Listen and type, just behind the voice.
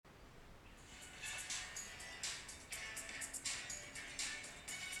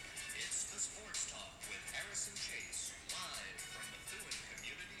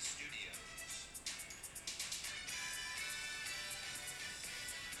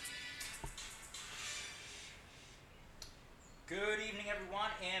Good evening,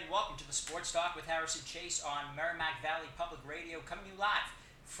 everyone, and welcome to the Sports Talk with Harrison Chase on Merrimack Valley Public Radio, coming to you live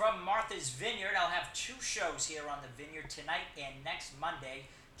from Martha's Vineyard. I'll have two shows here on the Vineyard tonight and next Monday,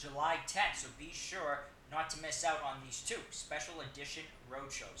 July 10th, so be sure not to miss out on these two special edition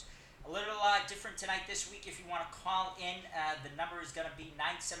road shows. A little different tonight this week. If you want to call in, the number is going to be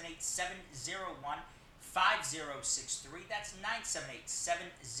 978-701-5063. That's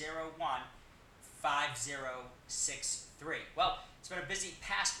 978-701-5063. Well, it's been a busy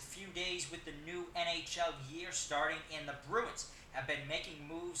past few days with the new NHL year starting, and the Bruins have been making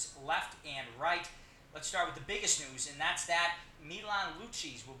moves left and right. Let's start with the biggest news, and that's that Milan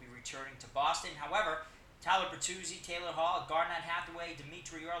Lucic will be returning to Boston. However, Tyler Bertuzzi, Taylor Hall, Garnett Hathaway,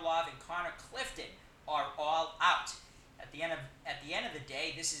 Dmitry Orlov, and Connor Clifton are all out. At the end of the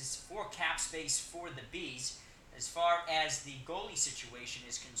day, this is for cap space for the Bees. As far as the goalie situation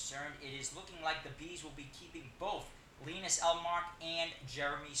is concerned, it is looking like the Bees will be keeping both Linus Ullmark and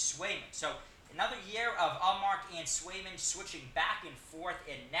Jeremy Swayman. So another year of Ullmark and Swayman switching back and forth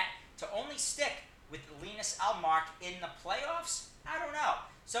in net to only stick with Linus Ullmark in the playoffs? I don't know.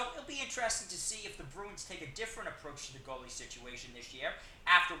 So it'll be interesting to see if the Bruins take a different approach to the goalie situation this year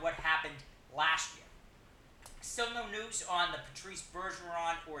after what happened last year. Still no news on the Patrice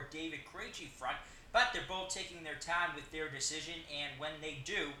Bergeron or David Krejci front, but they're both taking their time with their decision, and when they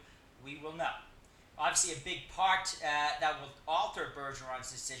do, we will know. Obviously, a big part that will alter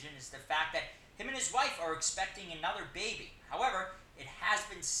Bergeron's decision is the fact that him and his wife are expecting another baby. However, it has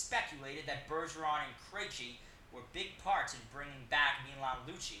been speculated that Bergeron and Krejci were big parts in bringing back Milan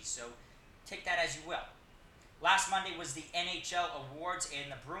Lucic, so take that as you will. Last Monday was the NHL Awards,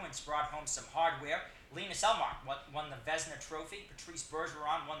 and the Bruins brought home some hardware. Linus Ullmark won the Vezina Trophy, Patrice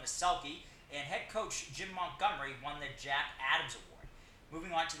Bergeron won the Selke, and head coach Jim Montgomery won the Jack Adams Award.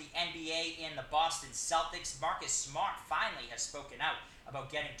 Moving on to the NBA and the Boston Celtics, Marcus Smart finally has spoken out about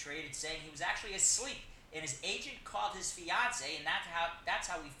getting traded, saying he was actually asleep, and his agent called his fiancée, and that's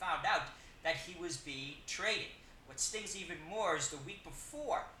how we found out that he was being traded. What stings even more is the week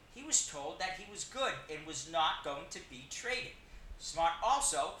before, he was told that he was good and was not going to be traded. Smart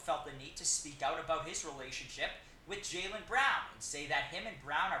also felt the need to speak out about his relationship with Jaylen Brown and say that him and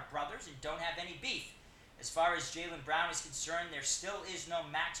Brown are brothers and don't have any beef. As far as Jaylen Brown is concerned, there still is no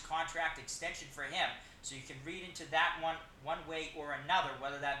max contract extension for him, so you can read into that one way or another,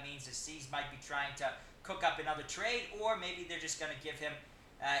 whether that means the C's might be trying to cook up another trade, or maybe they're just going to give him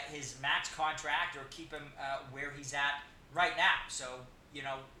his max contract or keep him where he's at right now. So,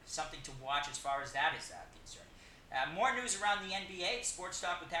 something to watch as far as that is concerned. More news around the NBA. Sports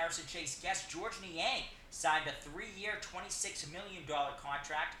Talk with Harrison Chase guest George Niang signed a 3-year, $26 million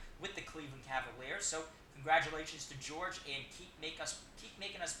contract with the Cleveland Cavaliers. So congratulations to George, and keep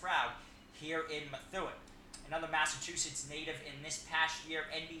making us proud here in Methuen. Another Massachusetts native in this past year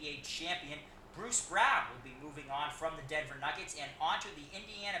NBA champion, Bruce Brown, will be moving on from the Denver Nuggets and onto the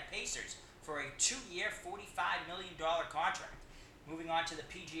Indiana Pacers for a 2-year, $45 million contract. Moving on to the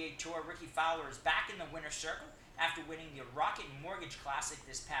PGA Tour, Ricky Fowler is back in the winner's circle after winning the Rocket Mortgage Classic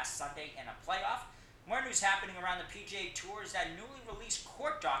this past Sunday in a playoff. More news happening around the PGA Tour is that newly released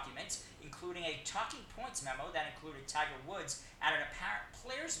court documents, including a talking points memo that included Tiger Woods at an apparent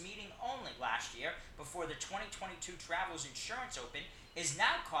players meeting only last year before the 2022 Travelers Insurance Open, is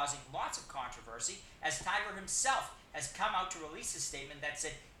now causing lots of controversy, as Tiger himself has come out to release a statement that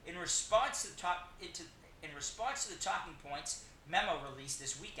said, in response to the talking points memo released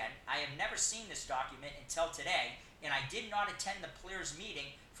this weekend, I have never seen this document until today, and I did not attend the players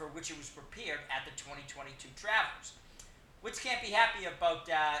meeting for which it was prepared at the 2022 Travelers. Woods can't be happy about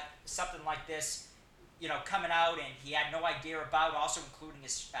something like this, coming out, and he had no idea about, also including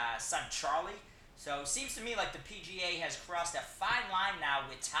his son Charlie. So it seems to me like the PGA has crossed a fine line now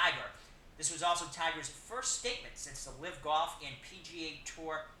with Tiger. This was also Tiger's first statement since the LIV Golf and PGA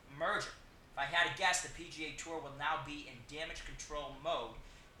Tour merger. If I had to guess, the PGA Tour will now be in damage control mode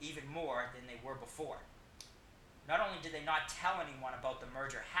even more than they were before. Not only did they not tell anyone about the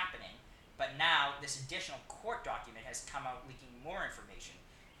merger happening, but now this additional court document has come out leaking more information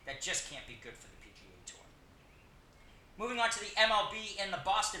that just can't be good for the PGA Tour. Moving on to the MLB and the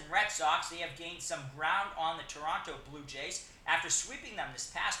Boston Red Sox, they have gained some ground on the Toronto Blue Jays after sweeping them this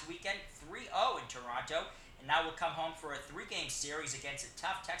past weekend 3-0 in Toronto, and now will come home for a 3-game series against a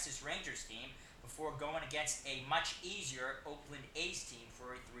tough Texas Rangers team before going against a much easier Oakland A's team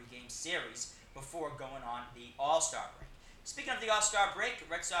for a 3-game series before going on the All-Star break. Speaking of the All-Star break,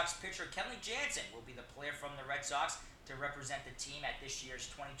 Red Sox pitcher Kenley Jansen will be the player from the Red Sox to represent the team at this year's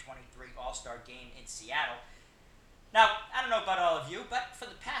 2023 All-Star Game in Seattle. Now, I don't know about all of you, but for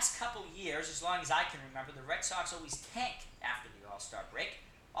the past past couple years, as long as I can remember, the Red Sox always tank after the All-Star break.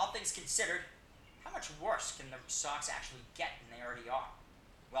 All things considered, how much worse can the Sox actually get than they already are?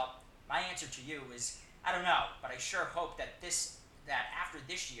 Well, my answer to you is, I don't know, but I sure hope that after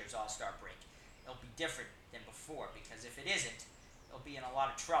this year's All-Star break, it'll be different than before, because if it isn't, they'll be in a lot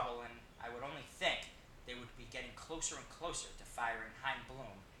of trouble, and I would only think they would be getting closer and closer to firing Hein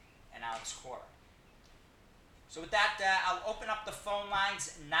Bloom and Alex Cora. So with that, I'll open up the phone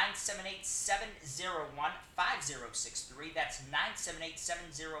lines, 978-701-5063. That's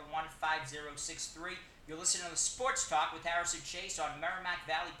 978-701-5063. You're listening to the Sports Talk with Harrison Chase on Merrimack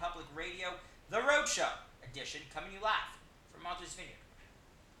Valley Public Radio, the Roadshow edition, coming to you live from Martha's Vineyard.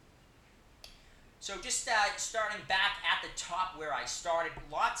 So just starting back at the top where I started,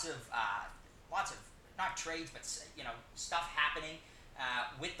 lots of not trades, but stuff happening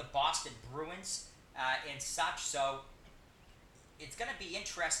with the Boston Bruins and such. So it's going to be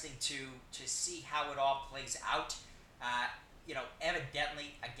interesting to see how it all plays out.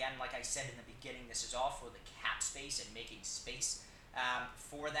 Evidently, again, like I said in the beginning, this is all for the cap space and making space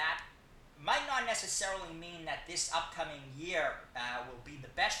for that. Might not necessarily mean that this upcoming year will be the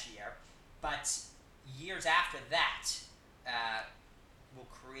best year, but years after that will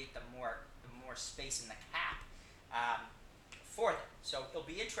create the more space in the cap for them. So it'll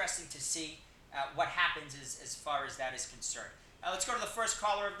be interesting to see what happens as far as that is concerned. Let's go to the first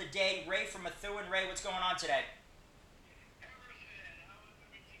caller of the day, Ray from Methuen. Ray, what's going on today?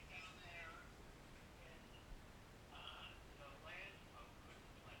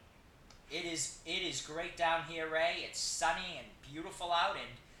 It is great down here, Ray. It's sunny and beautiful out,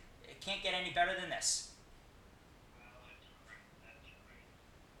 and it can't get any better than this. Well, that's great. That's great.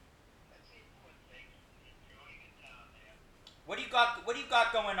 That's the important thing. Enjoying it down there. What do you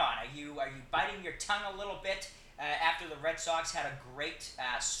got going on? Are you biting your tongue a little bit after the Red Sox had a great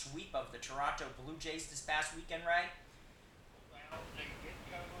sweep of the Toronto Blue Jays this past weekend, Ray? Well, they did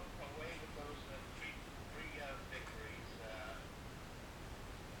come away with those three victories.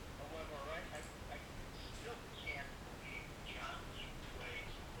 However, I still can't believe John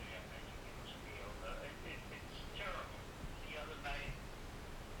plays the way I think he gets field. It's terrible. The other night,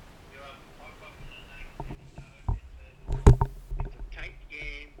 pump up to the ninth inning. It's a tight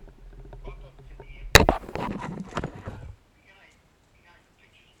game. Pump up to the behind the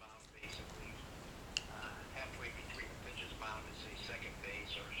pitcher's mound, basically. Halfway between the pitcher's mound is the second base.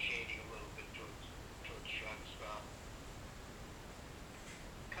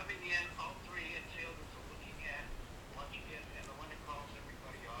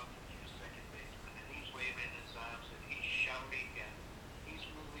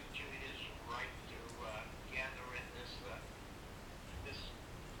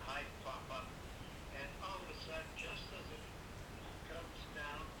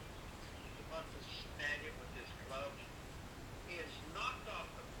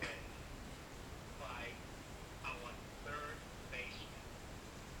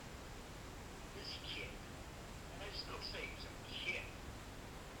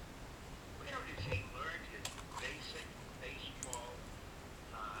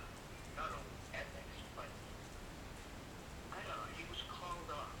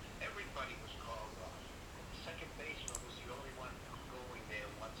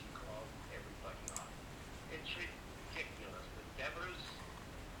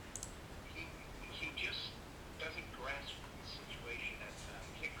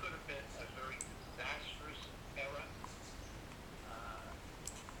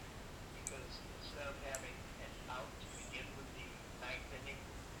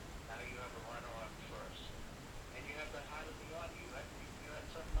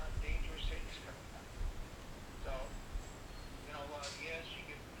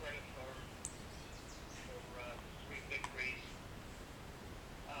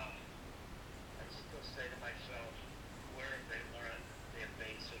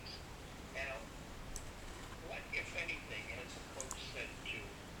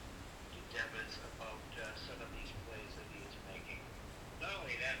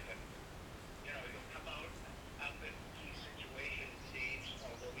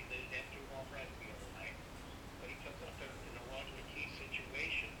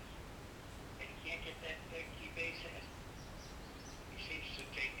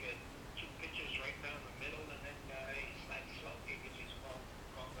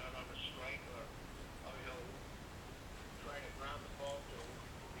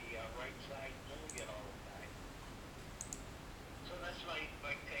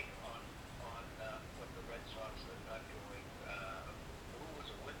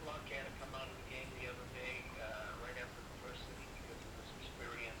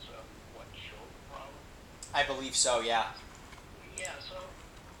 I believe so. Yeah. Yeah, so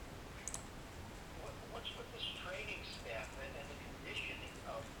what's with this training staff and the conditioning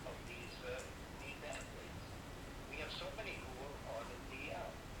of these athletes? We have so many who are on the DL.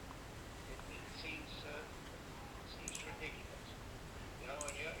 It seems ridiculous. You know,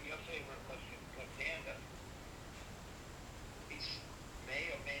 and your favorite left-hander, he's may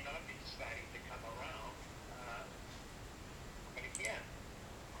or may not be starting to come around. But again,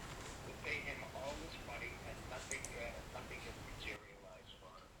 we pay him all this money and nothing has materialized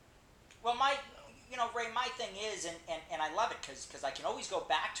for him. Well, You know, Ray, my thing is, and I love it because I can always go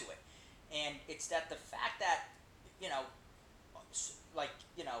back to it, and it's that the fact that, you know, like,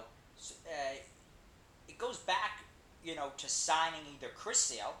 it goes back, to signing either Chris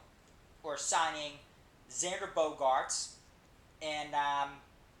Sale or signing Xander Bogaerts and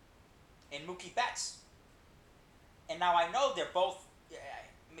Mookie Betts. And now I know they're both,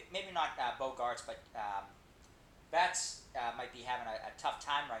 maybe not Bogaerts, but Betts might be having a tough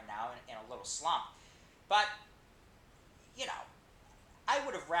time right now and a little slump. But, you know, I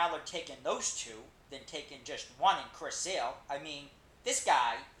would have rather taken those two than taken just one in Chris Sale. I mean, this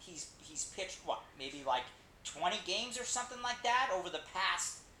guy, he's pitched, what, maybe like 20 games or something like that over the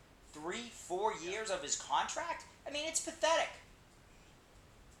past 3-4 years of his contract? I mean, it's pathetic.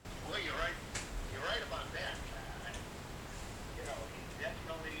 well, you're right. You're right about that. You know, he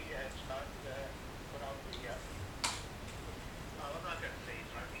definitely started to put out the. Well, I'm not going to say he's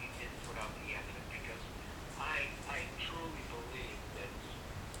not. He did put out the effort because I truly believe that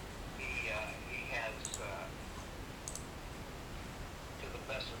he has to the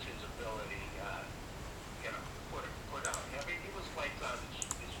best of his ability, put out. I mean, he was lights out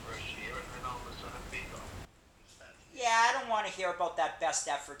his first year, and then all of a sudden, bingo. Yeah, I don't want to hear about that best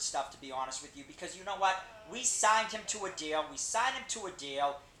effort stuff, to be honest with you, because you know what? We signed him to a deal.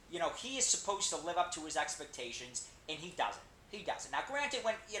 He is supposed to live up to his expectations, and he doesn't. He doesn't. Now, granted,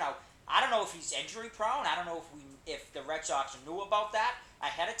 I don't know if he's injury prone. I don't know if the Red Sox knew about that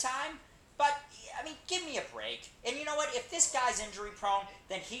ahead of time. But, I mean, give me a break. And you know what? If this guy's injury prone,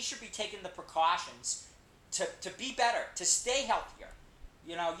 then he should be taking the precautions to be better, to stay healthier.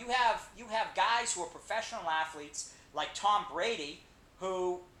 You have guys who are professional athletes like Tom Brady,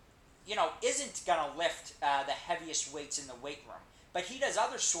 who, isn't going to lift the heaviest weights in the weight room. But he does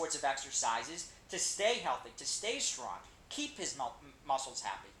other sorts of exercises to stay healthy, to stay strong, keep his muscles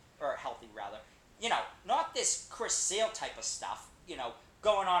happy, or healthy, rather. Not this Chris Sale type of stuff,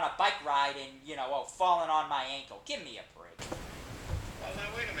 going on a bike ride and, falling on my ankle. Give me a break. Well, now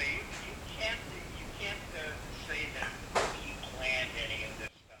wait a minute. You can't say that he planned any of this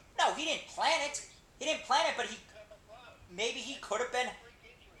stuff. No, he didn't plan it. But maybe he could have been.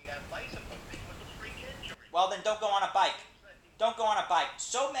 Freak injury on bicycle thing was a freak injury. Well, then don't go on a bike. Don't go on a bike.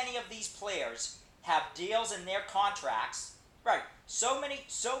 So many of these players have deals in their contracts. Right. So many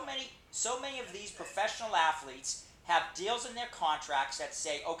of these professional athletes have deals in their contracts that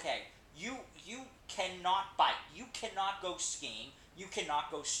say, okay, you cannot bike, you cannot go skiing, you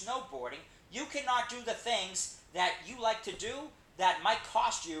cannot go snowboarding, you cannot do the things that you like to do that might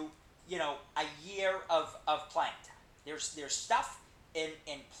cost you, a year of playing time. There's stuff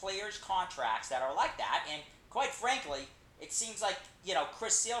in players' contracts that are like that, and quite frankly, it seems like,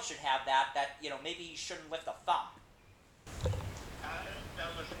 Chris Sale should have that, maybe he shouldn't lift a thumb. Now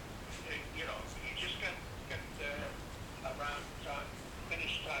listen, you just got around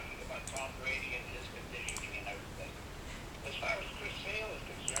finished talking about Tom Brady and his conditioning and everything. As far as Chris Sale is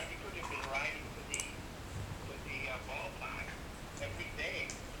concerned, he could have been riding to the ballpark every day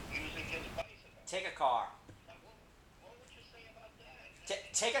using his bicycle. Take a car. Now, what would you say about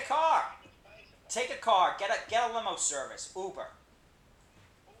that? Take a car. His bicycle. Take a car. Get a limo service. Uber.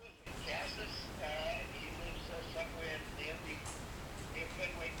 Who is it? Cassis? He lives somewhere near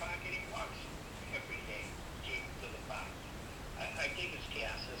Fenway Park, and he walks every day to the park. I think it's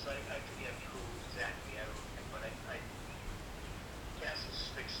Cassis. I forget who exactly. I don't think, but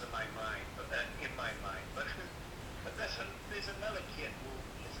Cassis sticks in my mind. But but there's another kid who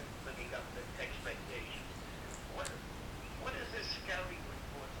isn't living up to expectations. What is this scouting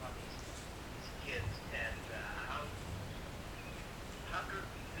report on these kids, and how do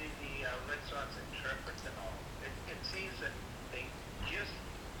the Red Sox interpret it all? It seems that they just,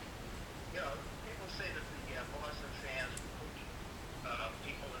 people say that the Boston fans put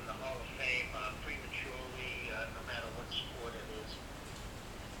people in the Hall of Fame prematurely, no matter what sport it is.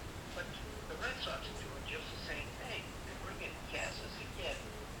 But the Red Sox are doing just the same thing. They bring in Cassis again.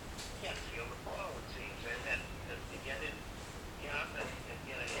 Can't feel the ball, it seems, and to get it, and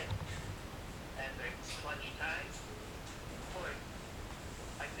get a hit. And the clutch time, boy,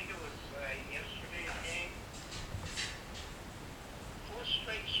 I think it was yesterday.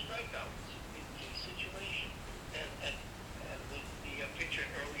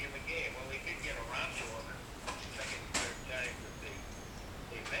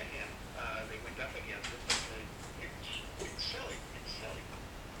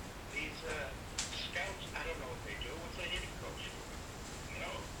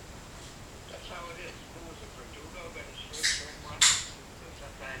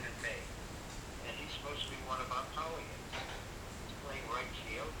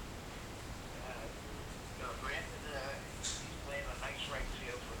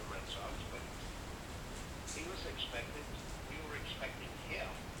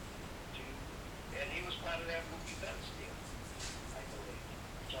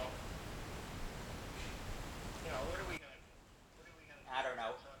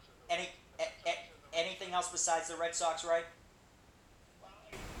 besides the Red Sox, Ray? Well,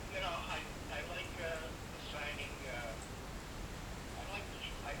 I like the signing.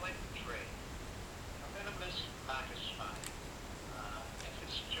 I like the trade. I'm gonna miss Marcus Smart. If it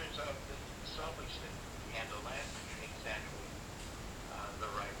turns out that the Celtics didn't handle that exactly the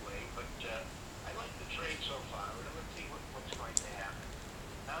right way, but I like the trade so far. Let's see what's going to happen.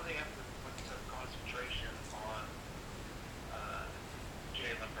 Now they have to put some concentration on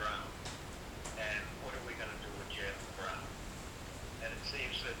Jaylen Brown. And what are we going to do with Jaylen Brown? And it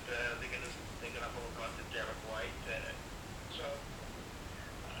seems that they're gonna hold on to Derek White. So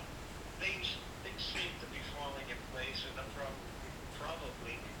things seem to be falling in place, and they'll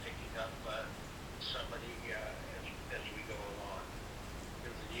probably be picking up somebody as we go along.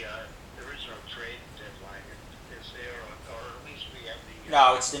 There is no trade deadline, is there? Or at least we have the.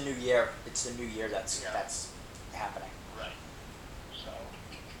 No, it's the new year. It's the new year that's happening. Right. So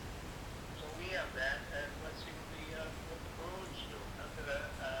we have that, and let's see what the Bruins do.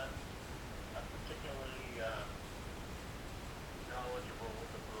 I'm particularly knowledgeable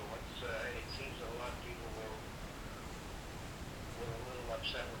with the Bruins. It seems a lot of people were a little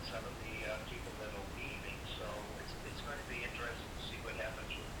upset with some of the people that are leaving. So it's going to be interesting to see what happens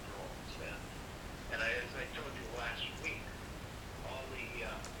with the Bruins. And as I told you last week, all the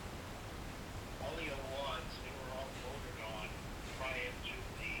awards, they were all voted on prior to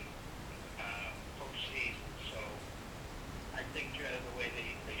the postseason. So I think the way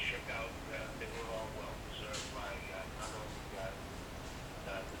they shook out, they were all well deserved by not only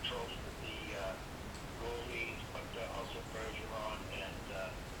the trophy, the goalies, but also Bergeron and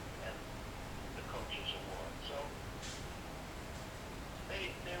the coaches award. So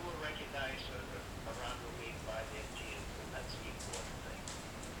they were recognized around the league by their teams, and that's the important thing.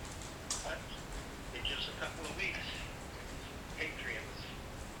 But in just a couple of weeks, Patriots,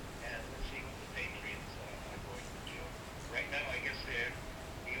 and let's see what the Patriots are going to do. Right now, I guess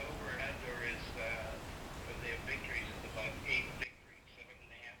the over and under is for their victories is about 8 victories,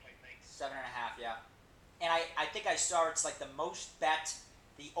 7.5, I think. 7.5, yeah. And I think I saw it's like the most bet.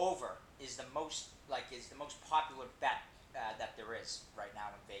 The over is the most popular bet that there is right now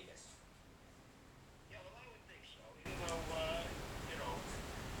in Vegas. Yeah, well, I would think so. Even though,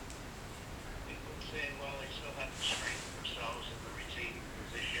 people say, well, they still have to strengthen themselves in the receiving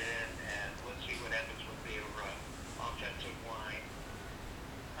position, and let's see what happens with their offensive line.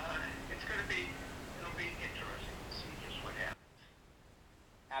 It'll be interesting to see just what happens.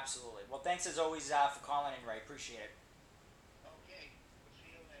 Absolutely. Well, thanks as always for calling in, Ray. Appreciate it. Okay, we'll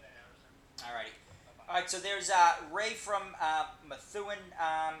see you later, Harrison. Alrighty. All right, so there's Ray from Methuen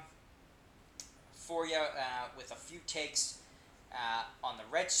for you with a few takes on the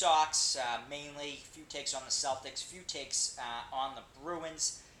Red Sox, mainly, a few takes on the Celtics, a few takes on the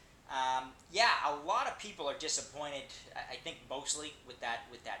Bruins. A lot of people are disappointed. I think mostly with the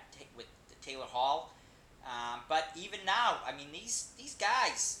Taylor Hall, but even now, I mean these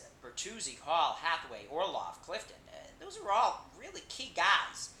guys, Bertuzzi, Hall, Hathaway, Orlov, Clifton, those are all really key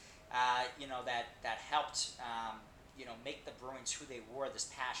guys. That helped make the Bruins who they were this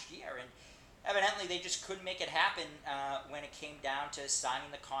past year, and evidently they just couldn't make it happen when it came down to signing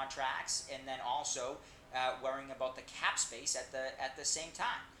the contracts and then also worrying about the cap space at the same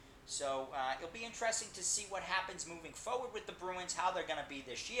time. So it'll be interesting to see what happens moving forward with the Bruins, how they're going to be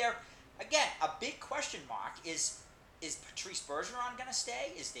this year. Again, a big question mark is Patrice Bergeron going to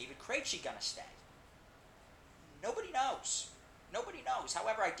stay? Is David Krejci going to stay? Nobody knows. Nobody knows.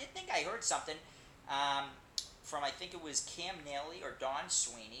 However, I did think I heard something from, I think it was Cam Neely or Don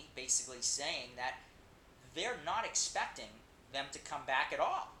Sweeney, basically saying that they're not expecting them to come back at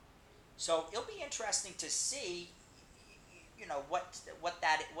all. So it'll be interesting to see, what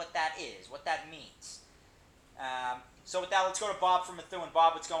that is, what that means. So with that, let's go to Bob from Methuen.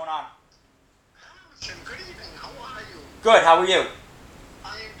 Bob, what's going on? Harrison, good evening. How are you? Good. How are you?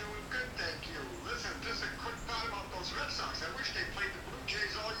 I am doing good, thank you. Listen, just a quick thought about those Red Sox. I wish they played the Blue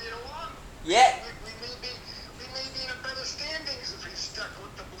Jays all year long. Yeah. We may be in a better standings if we stuck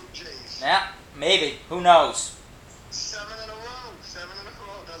with the Blue Jays. Yeah, maybe. Who knows? 7 in a row. 7 in a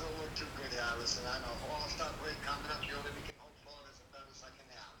row doesn't look too good, Harrison. I know All-Star break coming up. The only we can hope for is a better second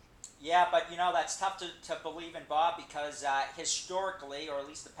half. Yeah, but that's tough to believe in, Bob, because historically, or at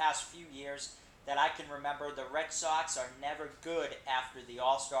least the past few years that I can remember, the Red Sox are never good after the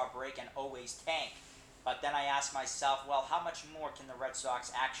All-Star break and always tank. But then I ask myself, well, how much more can the Red Sox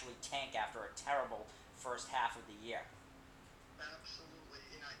actually tank after a terrible first half of the year? Absolutely,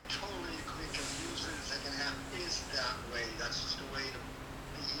 and I totally agree, because usually the second half is that way. That's just the way the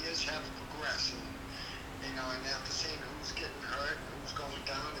years have progressed. And after seeing who's getting hurt, who's going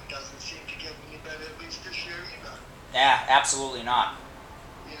down, it doesn't seem to get any better, at least this year. absolutely not.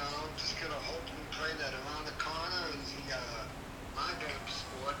 Just gonna hope and pray that around the corner is my damn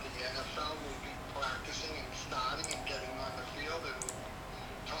sport, the NFL, will be practicing and starting and getting on the field and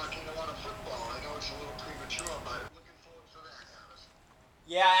talking a lot of football. I know it's a little premature, but looking forward to that, Harris.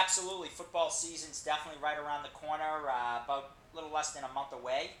 Yeah, absolutely. Football season's definitely right around the corner. About a little less than a month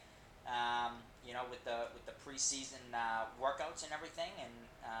away. With the preseason workouts and everything, and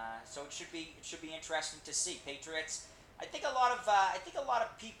so it should be interesting to see. Patriots. I think a lot of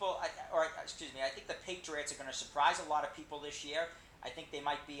people, I think the Patriots are going to surprise a lot of people this year. I think they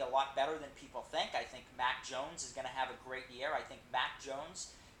might be a lot better than people think. I think Mac Jones is going to have a great year. I think Mac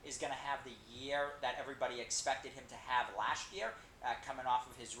Jones is going to have the year that everybody expected him to have last year, coming off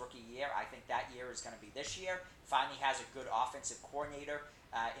of his rookie year. I think that year is going to be this year. Finally has a good offensive coordinator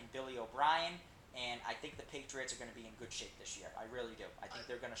in Billy O'Brien, and I think the Patriots are going to be in good shape this year. I really do. I think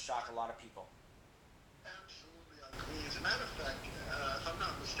they're going to shock a lot of people. Absolutely agree. As a matter of fact, if I'm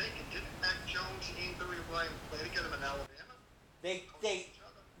not mistaken, didn't Mac Jones and Billy O'Brien play together in Alabama?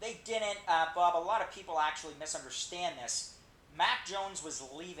 They didn't, Bob. A lot of people actually misunderstand this. Mac Jones was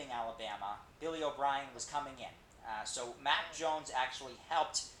leaving Alabama. Billy O'Brien was coming in. So Mac Jones actually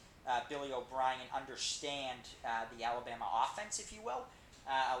helped Billy O'Brien understand the Alabama offense, if you will,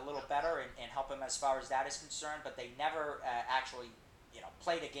 a little better and help him as far as that is concerned. But they never actually,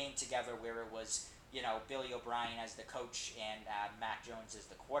 played a game together where it was, Billy O'Brien as the coach and Mac Jones as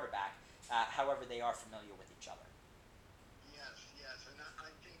the quarterback. However, they are familiar with each other. Yes, and I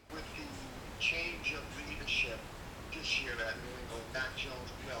think with the change of leadership this year at New England, Mac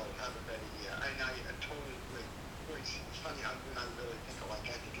Jones will have a better year. And I totally agree. It's funny how when I really think alike,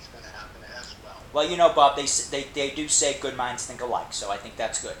 I think it's going to happen as well. Well, Bob, they do say good minds think alike, so I think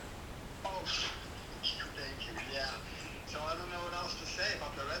that's good. Oh, thank you. Yeah. So I don't know what else to say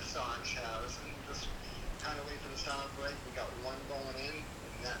about the Red Sox, Harrison. Just kind of wait for the summer break. We got one going in,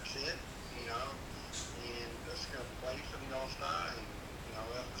 and that's it. And just gonna play for the All-Star, and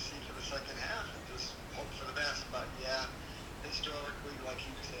we'll have to see for the second half and just hope for the best. But yeah, historically, like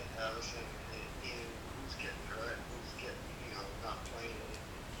you said, Harrison, and who's getting hurt, who's getting not playing.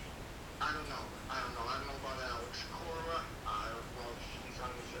 I don't know. I don't know about Alex Cora. I don't know if he's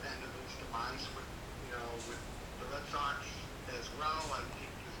on the end of his demise with the Red Sox as well. I think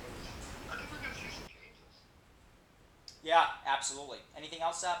we're gonna see some changes. Yeah, absolutely. Anything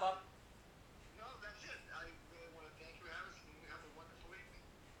else, Bob? No, that's it. I really want to thank you, Harrison. You have a wonderful evening.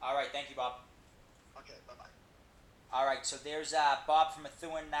 All right, thank you, Bob. Okay, bye-bye. All right, so there's Bob from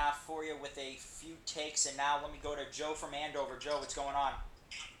Methuen for you with a few takes, and now let me go to Joe from Andover. Joe, what's going on?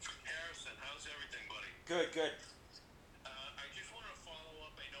 Harrison, how's everything, buddy? Good. I just want to follow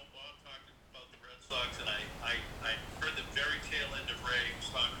up. I know Bob talked about the Red Sox, and I heard the very tail end of Ray was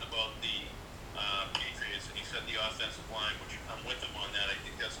talking about the Patriots, and he said the offensive line, which I'm with him on that. I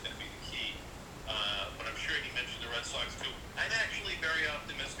think that's going to be the key. But I'm sure he mentioned the Red Sox too. I'm actually very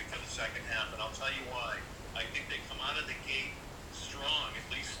optimistic for the second half, and I'll tell you why. I think they come out of the gate strong. At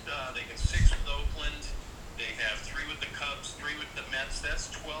least they get 6 with Oakland. They have 3 with the Cubs, 3 with the Mets. That's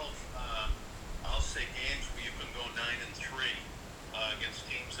 12, I'll say, games where you can go 9-3 against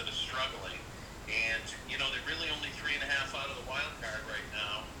teams that are struggling. And, they're really only 3.5 out of the wild card right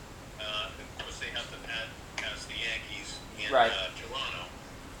now. Of course, they have to pass the Yankees in Toronto.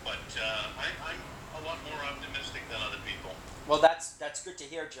 But I'm a lot more optimistic than other people. Well, that's good to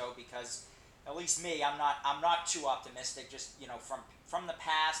hear, Joe, because at least me, I'm not too optimistic. Just from the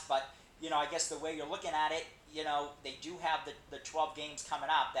past, but I guess the way you're looking at it, they do have the 12 games coming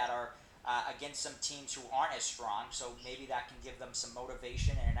up that are against some teams who aren't as strong. So maybe that can give them some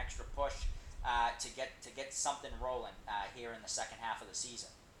motivation and an extra push to get something rolling here in the second half of the season.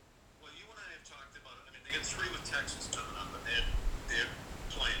 Well, you and I have talked about it. I mean, they get 3 with Texas coming up, but they're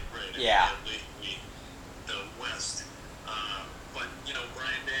playing great. Yeah. The West. But,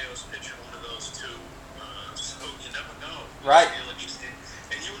 Brian Deo's pitching one of those too. So you never know. Right. And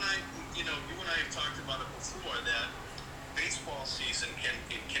you and I have talked about it before, that baseball season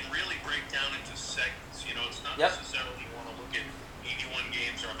can really break down into segments. It's not necessarily you want to look at 81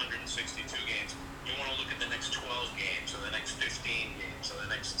 games or 162 games. You want to look at the next 12 games or the next 15 games or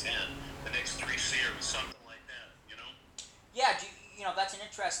the next 10, the next 3 series, something like that, Yeah, that's an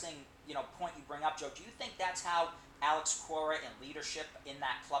interesting, point you bring up, Joe. Do you think that's how Alex Cora and leadership in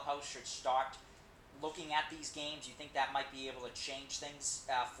that clubhouse should start looking at these games? You think that might be able to change things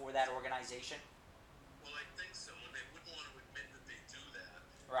for that organization? Well, I think so, and they wouldn't want to admit that they do that.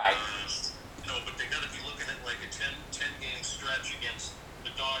 Right. But they got to be looking at like a 10-game stretch against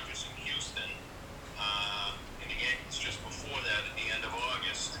the Dodgers in Houston, and the Yankees just before that at the end of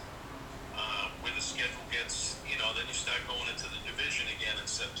August, where the schedule gets, then you start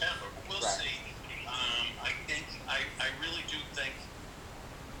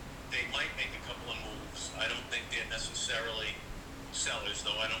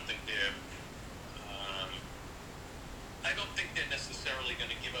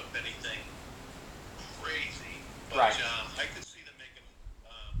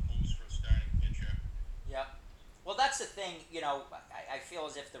I feel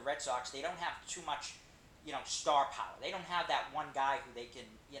as if the Red Sox, they don't have too much, star power. They don't have that one guy who they can,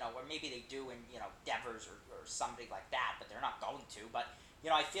 or maybe they do in, Devers or somebody like that, but they're not going to. But,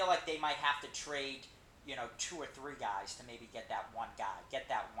 I feel like they might have to trade, 2 or 3 guys to maybe get that one guy, get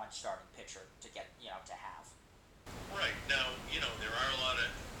that one starting pitcher to get, to have. Right. Now, there are a lot of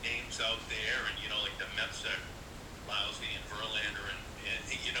names out there, and, like the Mets are lousy, and Verlander, and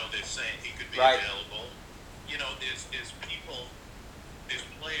they're saying he could be Right. available. There's people, there's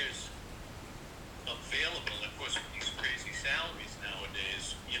players available, and of course, with these crazy salaries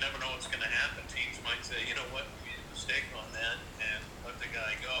nowadays, you never know what's going to happen. Teams might say, you know what, we made a mistake on that, and let the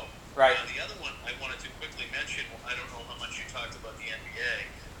guy go. Right. Now, the other one I wanted to quickly mention, I don't know how much you talked about the NBA.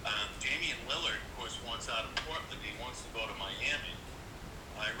 Damian Lillard, of course, wants out of Portland. He wants to go to Miami.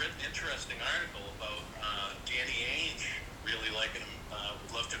 I read an interesting article about Danny Ainge really liking him,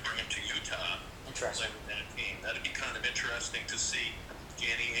 would love to bring him to Utah. Interesting. Play with that team. That'd be kind of interesting to see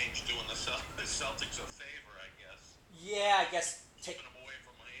Danny Ainge doing the Celtics a favor, I guess. Yeah, I guess. Keeping him away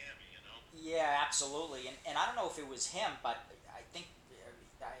from Miami, Yeah, absolutely. And I don't know if it was him, but I think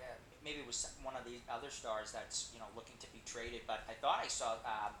maybe it was one of the other stars that's, looking to be traded. But I thought I saw,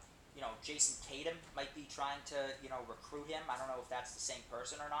 Jason Tatum might be trying to, recruit him. I don't know if that's the same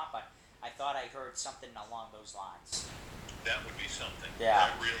person or not, but I thought I heard something along those lines. That would be something. Yeah.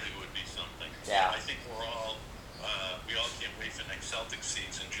 That really would be something. Yeah. I think we all can't wait for next Celtics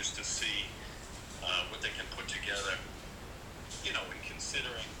season just to see what they can put together. And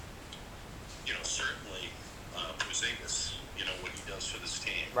considering, certainly Porzingis, what he does for this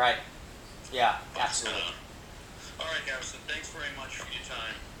team. Right. Yeah, absolutely. All right, Harrison. Thanks very much for your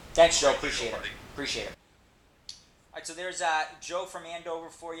time. Thanks, Joe. Appreciate it. Appreciate it. All right, so there's Joe from Andover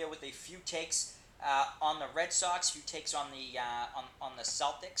for you with a few takes on the Red Sox, few takes on the on the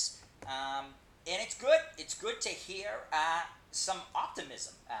Celtics, and it's good. It's good to hear some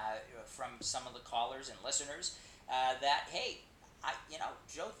optimism from some of the callers and listeners that hey,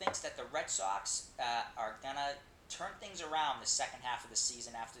 Joe thinks that the Red Sox are gonna turn things around the second half of the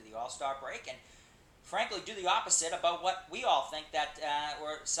season after the All-Star break, and frankly do the opposite about what we all think that,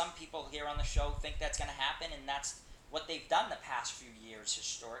 or some people here on the show think that's going to happen, and that's what they've done the past few years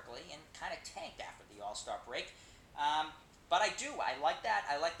historically, and kind of tanked after the All-Star break. But I like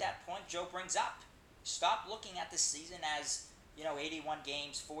that point Joe brings up. Stop looking at the season as 81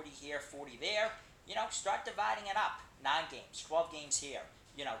 games, 40 here, 40 there. Start dividing it up. 9 games, 12 games here.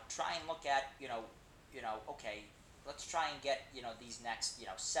 Try and look at okay, let's try and get these next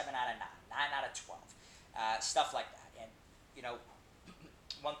 7 out of 9, 9 out of 12, stuff like that. And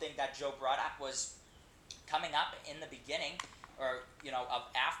one thing that Joe brought up was coming up in the beginning, or of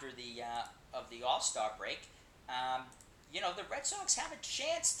after the All-Star break. The Red Sox have a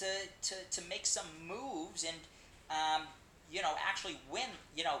chance to make some moves and actually win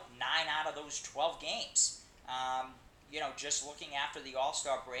 9 out of those 12 games. Just looking after the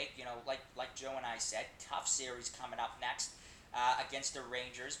All-Star break, like Joe and I said, tough series coming up next against the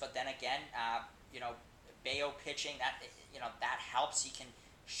Rangers. But then again, Bayo pitching, that helps. He can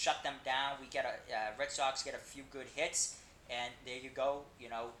shut them down. We get Red Sox get a few good hits, and there you go.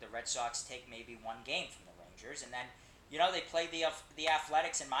 The Red Sox take maybe 1 game from the Rangers, and then they play the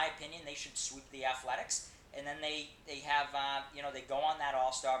Athletics. In my opinion, they should sweep the Athletics. And then they have, they go on that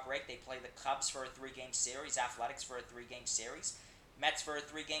All-Star break. They play the Cubs for a 3-game series, Athletics for a 3-game series, Mets for a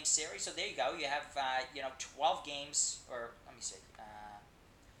 3-game series. So there you go. You have, 12 games, or let me see,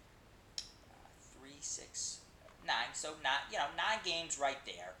 3, 6, 9. So, 9 games right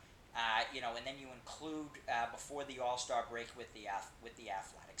there. And then you include before the All-Star break with the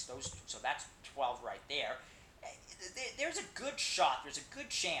Athletics. So that's 12 right there. There's a good shot. There's a good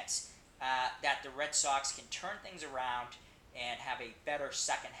chance that the Red Sox can turn things around and have a better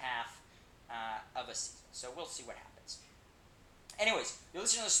second half of a season. So we'll see what happens. Anyways, you're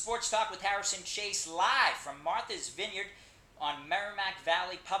listening to Sports Talk with Harrison Chase live from Martha's Vineyard on Merrimack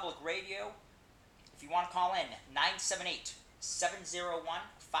Valley Public Radio. If you want to call in,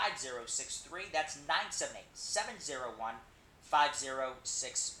 978-701-5063. That's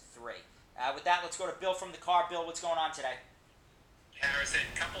 978-701-5063. With that, let's go to Bill from the car. Bill, what's going on today? Harrison,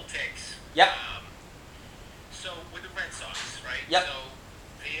 couple takes. Yep. So with the Red Sox, right? Yep. So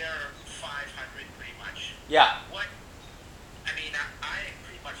they're 500 pretty much. Yeah. I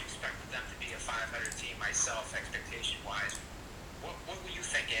pretty much expected them to be a 500 team myself, expectation-wise. What were you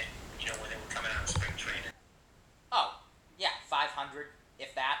thinking, when they were coming out of spring training? Oh, yeah, 500,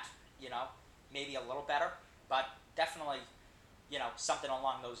 if that, maybe a little better, but definitely, something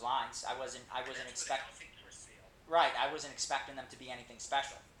along those lines. I wasn't expecting. Right, I wasn't expecting them to be anything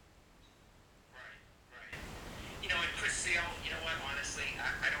special. Right. and Chris Sale, you know what, honestly,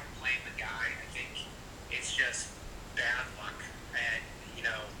 I don't blame the guy. I think it's just bad luck. And,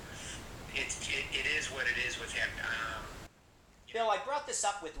 it is what it is with him. Bill, I brought this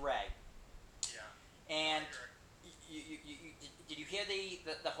up with Ray, Yeah. and did you hear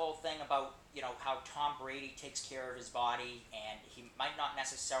the whole thing about, how Tom Brady takes care of his body, and he might not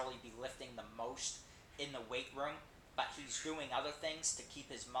necessarily be lifting the most in the weight room, but he's doing other things to keep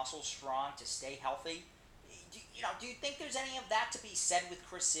his muscles strong, to stay healthy? Do you think there's any of that to be said with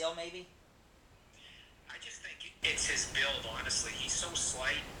Chris Sale, maybe? I just think it's his build, honestly. He's so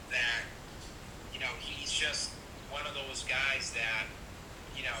slight that, he's just one of those guys that,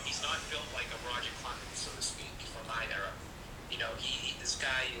 he's not built like a Roger Clemens, so to speak, from my era. This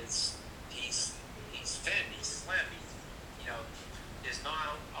guy he's thin, he's slim, there's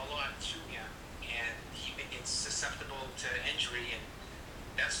not a lot to him, and it's susceptible to injury, and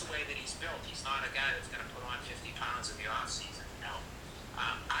that's the way that he's built. He's not a guy that's going to put on 50 pounds in the off season.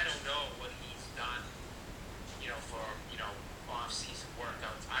 I don't know what he's done, for off season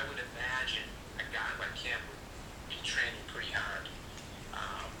workouts. I would imagine a guy like him would be training pretty hard.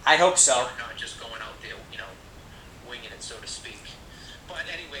 I hope so. Not just going out there, winging it, so to speak. But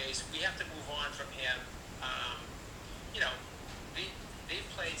anyways, we have to move on from him. They've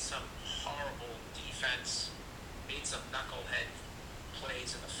played some horrible defense, made some knucklehead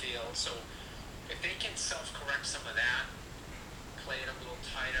plays in the field. So if they can self-correct some of that, play it a little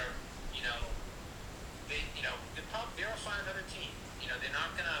tighter, they're a 500 team. They're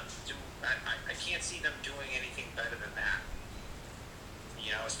not gonna do. I can't see them doing anything better than that.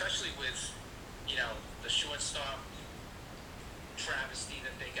 Especially with the shortstop travesty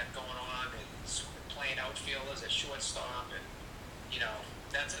that they got going on, and playing outfielders at shortstop, and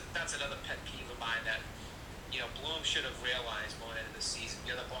that's another pet peeve of mine that Bloom should have realized going into the season.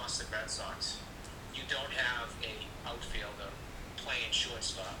 You're the Boston Red Sox. You don't have a outfielder playing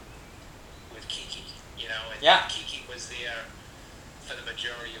shortstop with Kiki, and Yeah. Kiki was there for the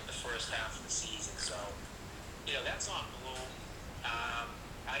majority of the first half of the season. So, that's on Bloom.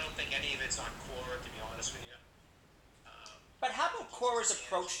 I don't think any of it's on Cora, to be honest with you. But how about Cora's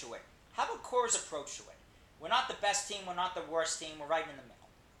approach to it? We're not the best team. We're not the worst team. We're right in the middle.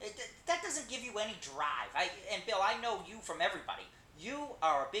 That doesn't give you any drive. And Bill, I know you from everybody. You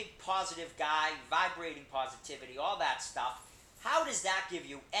are a big positive guy, vibrating positivity, all that stuff. How does that give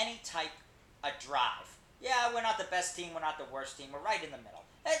you any type of drive? Yeah, we're not the best team. We're not the worst team. We're right in the middle.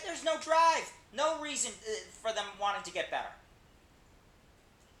 There's no drive. No reason for them wanting to get better.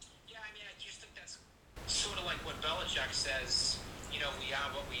 Yeah, I just think that's sort of like what Belichick says. We are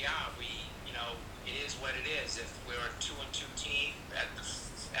what we are. It is what it is. If we're a 2-2 team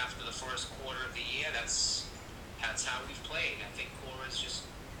after the first quarter of the year, that's how we've played. I think Cora's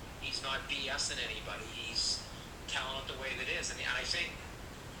he's not BSing anybody. He's telling it the way that it is. And I think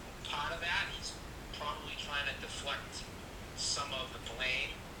part of that, he's probably trying to deflect some of the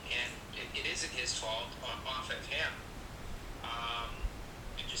blame, and it isn't his fault off of him.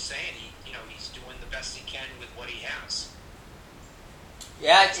 I'm just saying, he's doing the best he can with what he has.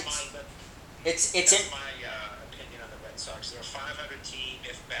 Yeah, That's my opinion on the Red Sox. They're a 500 team,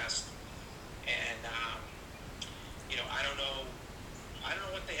 if best, and I don't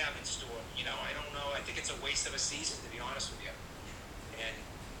know what they have in store. I don't know. I think it's a waste of a season, to be honest with you. And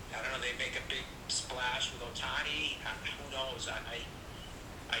I don't know. They make a big splash with Ohtani. Who knows?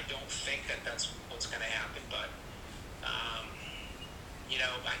 I don't think that's what's going to happen. But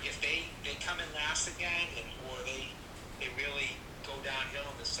if they come in last again, or they really go downhill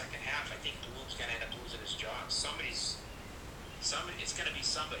in the second half, I think Bloom's going to end up losing his job. It's going to be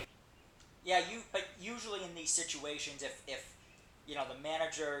somebody. Yeah, but usually in these situations, if the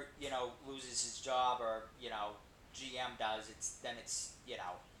manager loses his job, or GM does, it's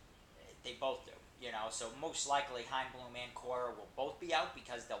they both do. So most likely Bloom and Cora will both be out,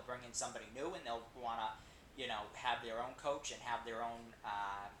 because they'll bring in somebody new, and they'll want to have their own coach and have their own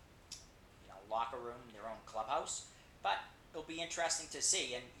locker room, their own clubhouse. But it'll be interesting to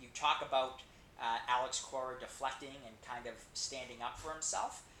see. And you talk about Alex Cora deflecting and kind of standing up for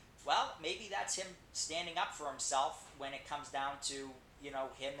himself. Well, maybe that's him standing up for himself when it comes down to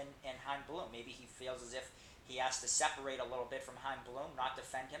him and Bloom. Maybe he feels as if he has to separate a little bit from Bloom, not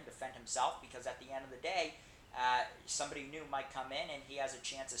defend himself, because at the end of the day, somebody new might come in and he has a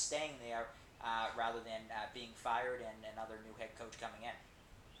chance of staying there rather than being fired and another new head coach coming in.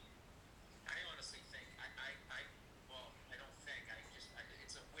 I honestly think,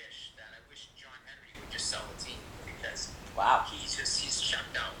 it's a wish that I wish John Henry would just sell the team, because Wow. he's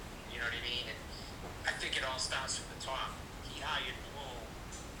checked out. You know what I mean? And I think it all starts from the top. He hired Bloom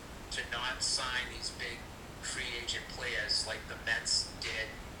to not sign these big free agent players like the Mets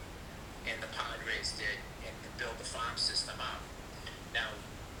did and the Padres did, and build the farm system up. Now,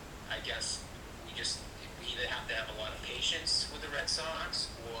 I guess we either have to have a lot of patience with the Red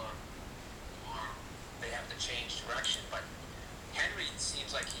Sox, or they have to change direction. But Henry seems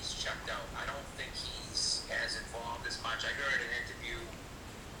like he's checked out. I don't think he's as involved as much. I heard an interview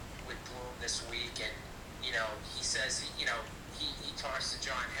with Bloom this week, and he says he talks to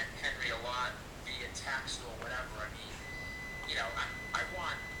John Henry a lot via text or whatever. I mean, I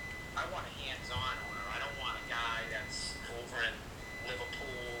want a hands-on owner. I don't want a guy that's over in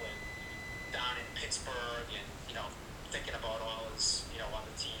Liverpool and down in Pittsburgh and thinking about all his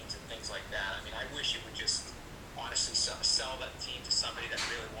other teams and things like that. I mean, I wish it would just honestly sell that team to somebody that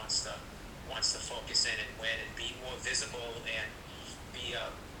really wants to focus in and win and be more visible and be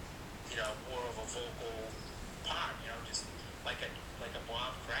a more of a vocal part. Just like a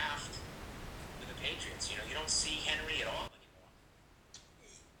Bob Kraft with the Patriots. You don't see Henry at all anymore.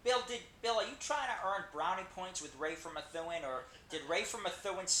 Bill, are you trying to earn brownie points with Ray from Methuen, or did Ray from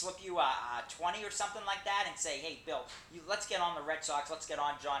Methuen slip you a 20 or something like that and say, hey, Bill, let's get on the Red Sox, let's get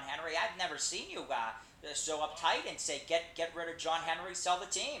on John Henry? I've never seen you so uptight and say, get rid of John Henry, sell the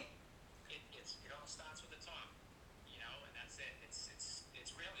team. It all starts with the top, and that's it. It's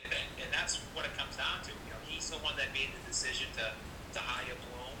really, and that's what it comes down to. He's the one that made the decision to hire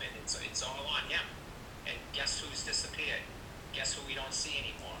Bloom, and it's all on him. And guess who's disappeared? Guess who we don't see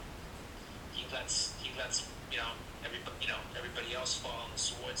anymore? He lets everybody else fall on the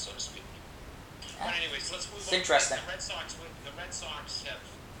sword, so to speak. But anyways, let's move on. Interesting. The Red Sox have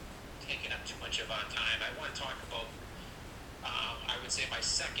taken up too much of our time. I want to talk about I would say my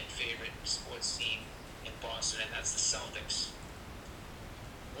second favorite sports team in Boston, and that's the Celtics.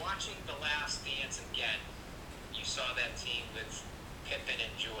 Watching The Last Dance again, you saw that team with Pippen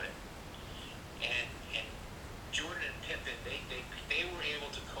and Jordan. And Jordan and Pippen, they were able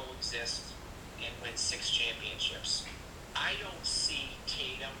to coexist and win 6 championships. I don't see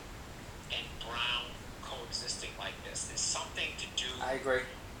Tatum and Brown coexisting like this. There's something to do I agree.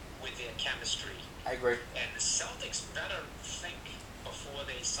 with their chemistry. I agree. And the Celtics better think before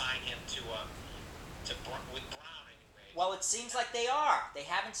they sign him with Brown anyway. Well, it seems like they are. They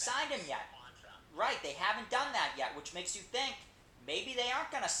haven't signed him yet. Right, they haven't done that yet, which makes you think maybe they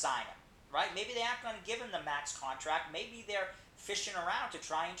aren't going to sign him. Right? Maybe they aren't going to give him the max contract. Maybe they're fishing around to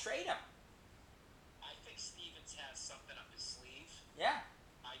try and trade him. I think Stevens has something up his sleeve. Yeah.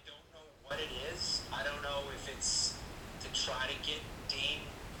 I don't know what it is. I don't know if it's to try to get Dame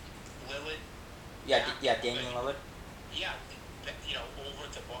Lillard. Yeah, Damian Lillard. Yeah, over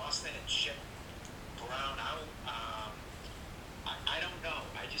to Boston and ship Brown out. I don't know.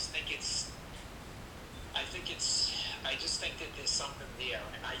 I just think that there's something there,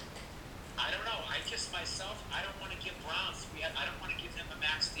 and I don't know. I don't want to give Brown I don't want to give him a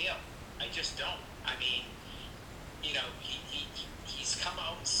max deal. I just don't. I mean, he's come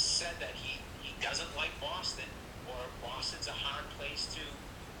out and said that he doesn't like Boston, or Boston's a hard place to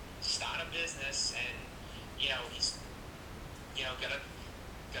start a business, and he's gonna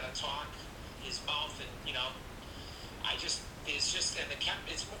talk his mouth, and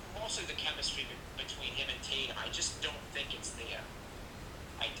it's mostly the chemistry between him and Tatum. I just don't think it's there.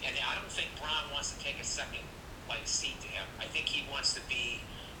 And I don't think Brown wants to take a second seat to him. I think he wants to be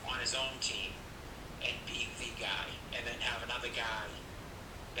on his own team and be the guy, and then have another guy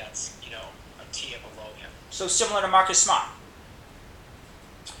that's a tier below him. So similar to Marcus Smart.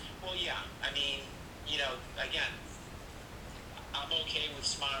 Well, yeah. I mean, again, I'm okay with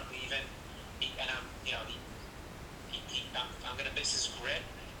Smart leaving, and I'm gonna miss his grit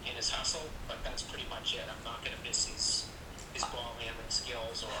and his hustle, but that's pretty much it. I'm not gonna miss his ball handling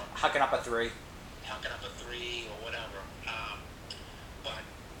skills or Hucking up a 3. Or whatever. But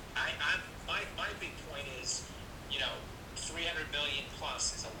my big point is, $300 million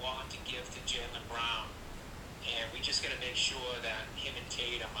plus is a lot to give to Jaylen Brown, and we just got to make sure that him and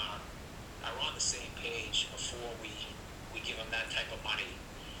Tatum are on the same page before we give him that type of money.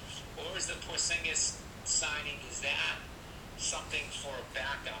 Or is the Porzingis signing, is that something for a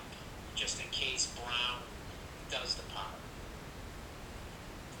backup, just in case Brown does the part?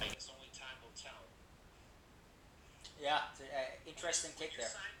 I guess only time will tell. Yeah, it's an interesting take there.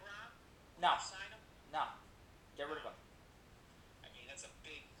 Sign Brown? No, Sign him? no. Get rid of him. I mean, that's a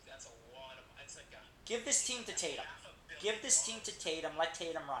lot of, it's like a... Give this team to Tatum. Give this team to Tatum. Let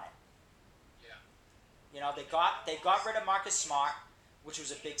Tatum run it. Yeah. They got rid of Marcus Smart, which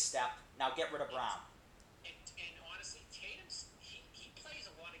was a big step. Now get rid of Brown. And honestly, Tatum's, he plays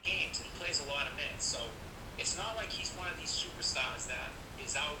a lot of games, and he plays a lot of minutes, so it's not like he's one of these superstars that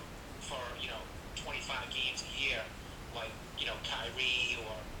is out for, 25 games a year, like, you know, Kyrie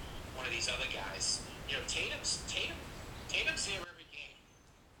or one of these other guys. You know, Tatum's there every game.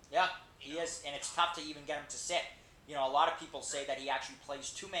 Yeah, he is, and it's tough to even get him to sit. You know, a lot of people say that he actually plays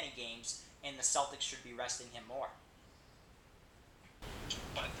too many games, and the Celtics should be resting him more.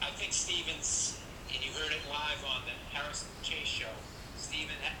 But I think Stevens, and you heard it live on the Harrison Chase show,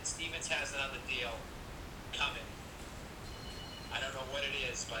 Stevens has another deal coming. I don't know what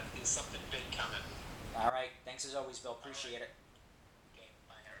it is, but there's something big coming. All right, thanks as always, Bill. Appreciate it. Okay,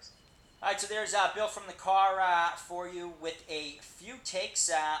 bye, Harrison. All right, so there's Bill from the car for you with a few takes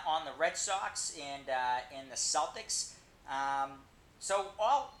on the Red Sox and the Celtics. So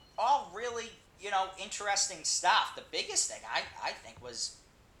all really, you know, interesting stuff. The biggest thing I think was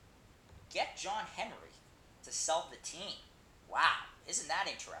get John Henry to sell the team. Wow, isn't that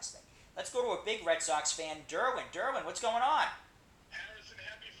interesting? Let's go to a big Red Sox fan, Derwin. Derwin, what's going on? Harrison,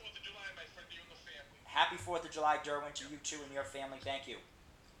 happy 4th of July, my friend, to you and the family. Happy 4th of July, Derwin, to you too and your family. Thank you.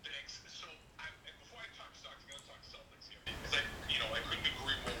 Thanks. So, and before I talk Sox, I'm going to talk Celtics here. Because I couldn't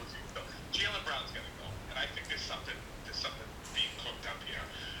agree more with you. So, Jaylen Brown's going to go, and I think there's something being cooked up here.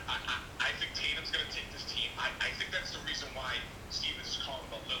 I think Tatum's going to take this team. I think that's the reason why Stevens is calling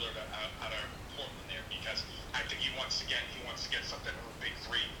about Lillard out of Portland there, because I think he wants to get something of a big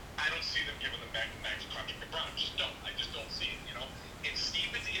three. I don't see them giving the max contract to Brown. I just don't see it, you know. And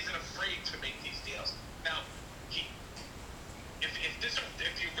Stevens isn't afraid to make these deals. Now, if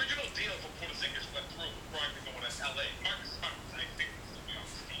the original deal for Porzingis went through, Brogdon going to LA, Marcus Smart, I think, would still be on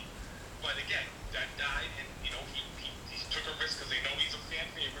his team. But again, that died, and you know he took a risk because they know he's a fan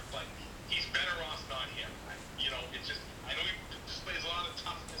favorite, but he's better off not here. You know, it's just I know he displays a lot of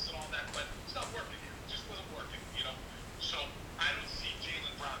toughness and all that, but it's not working here. It just wasn't working, you know. So I don't see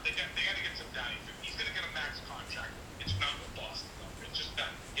Jaylen Brown. They got to get some down. He's going to get a max contract. It's not with Boston though. It's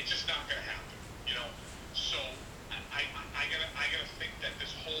just not going to happen, you know. So I gotta think that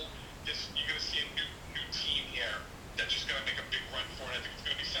this you're going to see a new team here that's just going to make a big run for it. I think it's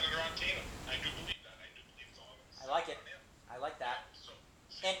going to be centered around Tatum. I do believe that. I do believe it's all. I like it. I like that. So,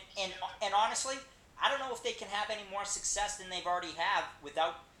 And honestly, I don't know if they can have any more success than they've already have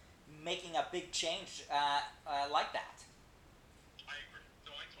without making a big change like that. I agree.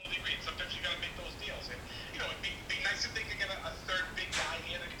 No, I totally agree. Sometimes you got to make those deals, and you know, it'd be nice if they could get a third big guy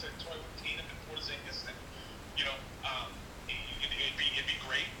here to toy with Tatum and Porzingis, and you know, it'd be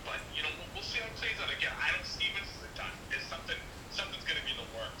great. But you know, we'll see how it plays out. Again, I don't. Stevens is a done. There's something's going to be in the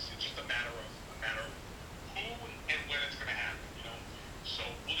works. It's just a matter of who and when it's going to happen. You know, so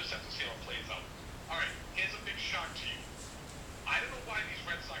we'll just have to see how it plays out. All right, here's a big shock to you. I don't know why these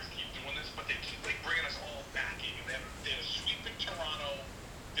Red Sox keep doing this, but they keep like bringing us all back in. They're sweeping Toronto.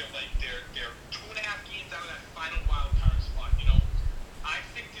 They're 2.5 games out of that final wild card spot. You know, I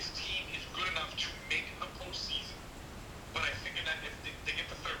think this team is good enough to make a postseason. But I think that if they get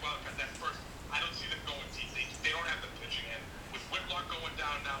the third wild card, that first, I don't see them going deep. They don't have the pitching in. With Whitlock going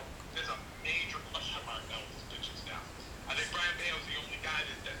down now, there's a major question mark now with this pitching staff. I think Brian Bale's the only guy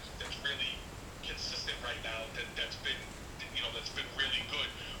that's really consistent right now. That's been really good.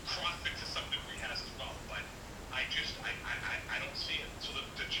 Crawford to some degree has as well, but I don't see it. So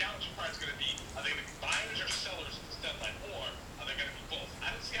the challenging part is going to be, are they going to be buyers or sellers at this deadline, or are they going to be both?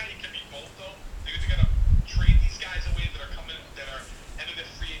 I don't see how you can be both though. They're going to trade these guys away that are coming, that are end of their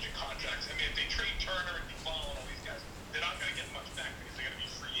free agent contracts. I mean, if they trade Turner and Duvall and all these guys, they're not going to get much back because they're going to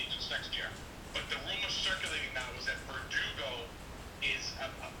be free agents next year. But the rumor circulating now is that Verdugo is a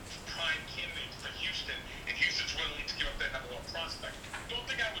prime candidate for Houston, and Houston's willing to give up that number one prospect. I don't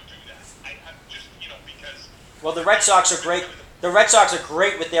think I would do that. I'm just, you know, because... Well, the Red Sox are great. The Red Sox are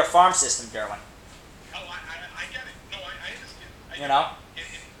great with their farm system, Derwin. Oh, I get it. No, I understand. You know?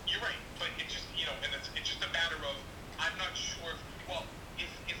 You're right, but it's just, you know, and it's just a matter of, I'm not sure,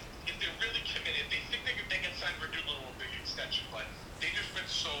 if they're really committed, they think they can sign Verdugo to a big extension, but they just been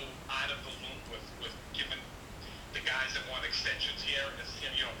so out of the loop with giving the guys that want extensions here,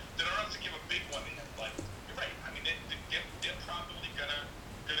 you know, they don't have to give a big one to him, but you're right. I mean, they're probably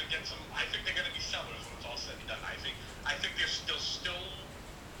gonna get some. I think they're gonna be sellers when it's all said and done. I think they'll still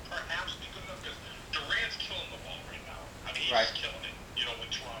perhaps be good enough because Durant's killing the ball right now. I mean, he's killing it. You know, with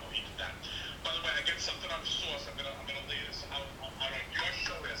Toronto, he did that. By the way, I get something on the source. I'm gonna lay this out on your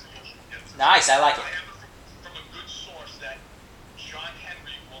show as usual. Nice, I like it. I have it from a good source that John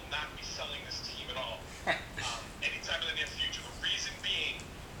Henry will not be selling this team at all anytime in the near future. The reason being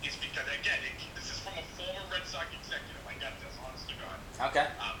is because, again, this is from a former Red Sox executive. I got this, honest to God. Okay.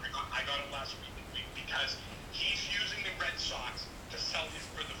 I got it last week because he's using the Red Sox to sell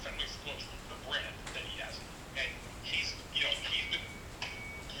for the Fenway Sports Group, the brand that he has, and he's been,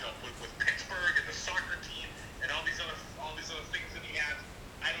 with Pittsburgh and the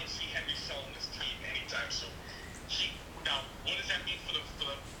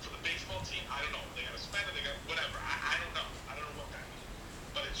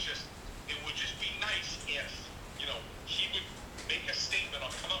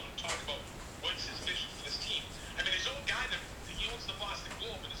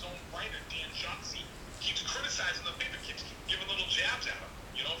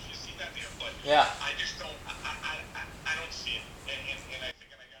Yeah. I just don't. I don't see it, and I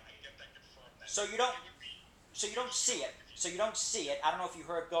think I get that confirmed. That So you don't. it would be. So you don't see it. So you don't see it. I don't know if you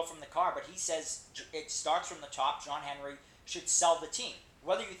heard Bill from the car, but he says it starts from the top. John Henry should sell the team.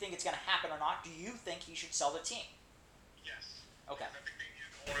 Whether you think it's going to happen or not, do you think he should sell the team? Yes. Okay. I think they need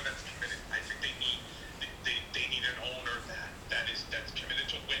an owner that's committed. I think they need an owner that's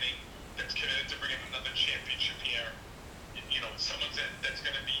committed to winning, that's committed to bringing another championship here. Someone that's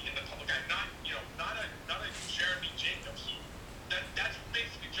going to be in the public eye. Not a Jeremy Jacobs. That's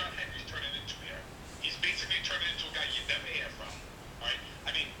basically John Henry's turning into here. He's basically turning into a guy you never hear from. All right.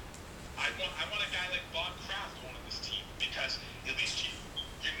 I mean, I want a guy like Bob Kraft owning this team because at least you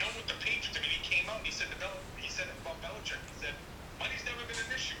know what the Patriots. I mean, he came out and he said about Belichick. He said money's never been an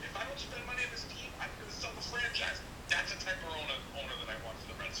issue. If I don't spend money on this team, I'm going to sell the franchise. That's the type of owner that I want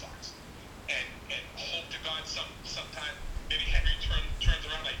for the Red Sox. And hope to God sometime maybe Henry turns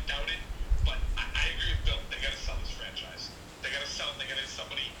around. I doubt it, but I agree with Bill. They got to sell this franchise. They got to sell. They got to have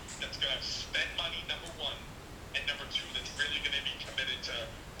somebody that's going to spend money. Number one, and number two, that's really going to be committed to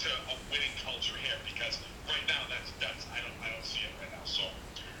a winning culture here. Because right now, that's I don't see it right now. So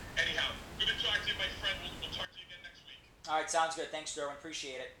anyhow, good to talk to you, my friend. We'll talk to you again next week. All right, sounds good. Thanks, Derwin.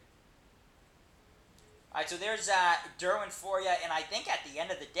 Appreciate it. All right, so there's Derwin for you, and I think at the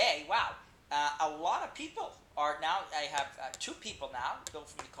end of the day, wow, a lot of people are now. I have two people now, Bill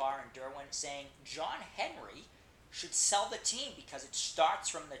from the car and Derwin, saying John Henry should sell the team because it starts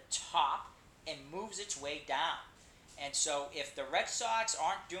from the top and moves its way down. And so if the Red Sox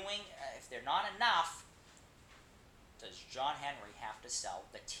aren't doing, if they're not enough, does John Henry have to sell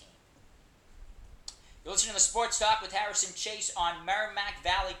the team? You're listening to the Sports Talk with Harrison Chase on Merrimack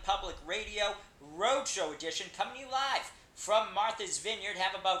Valley Public Radio, Roadshow Edition, coming to you live from Martha's Vineyard.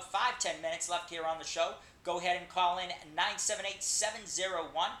 Have about 5-10 minutes left here on the show. Go ahead and call in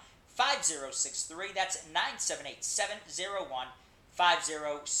 978-701-5063. That's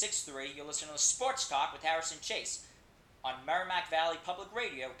 978-701-5063. You're listening to the Sports Talk with Harrison Chase on Merrimack Valley Public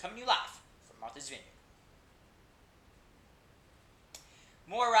Radio, coming to you live from Martha's Vineyard.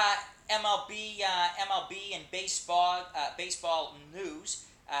 More MLB and baseball news.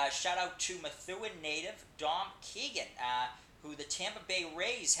 Shout out to Methuen native Dom Keegan, who the Tampa Bay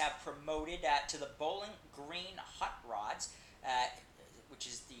Rays have promoted to the Bowling Green Hot Rods, which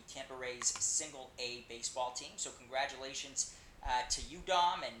is the Tampa Rays single A baseball team. So congratulations to you,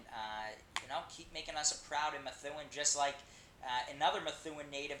 Dom, and keep making us a proud in Methuen, just like another Methuen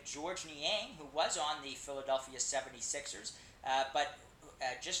native, George Niang, who was on the Philadelphia 76ers, but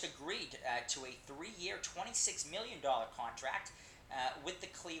just agreed to a 3-year, $26 million contract with the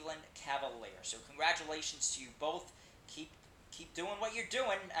Cleveland Cavaliers. So congratulations to you both. Keep doing what you're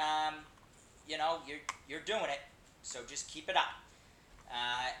doing. You're doing it. So just keep it up.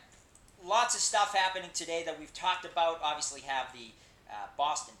 Lots of stuff happening today that we've talked about. Obviously have the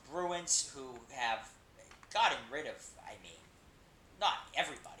Boston Bruins, who have gotten rid of, not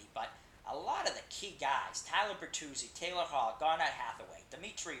everybody, but a lot of the key guys. Tyler Bertuzzi, Taylor Hall, Garnett Hathaway,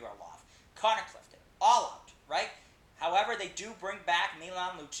 Dmitry Orlov, Connor Clifton, all out, right? However, they do bring back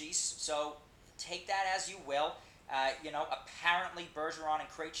Milan Lucic, so take that as you will. Apparently Bergeron and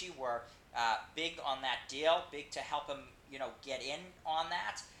Krejci were big on that deal, big to help him, get in on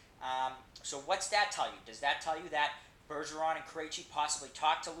that. So what's that tell you? Does that tell you that Bergeron and Krejci possibly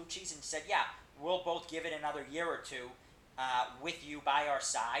talked to Lucic and said, yeah, we'll both give it another year or two with you by our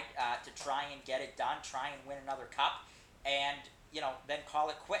side to try and get it done, try and win another cup, and, then call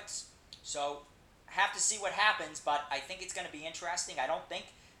it quits. So have to see what happens, but I think it's going to be interesting. I don't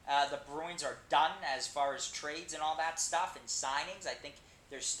think the Bruins are done as far as trades and all that stuff and signings. I think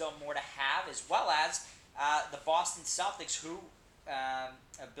there's still more to have, as well as the Boston Celtics, who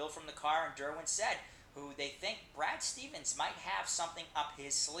Bill from the car and Derwin said, who they think Brad Stevens might have something up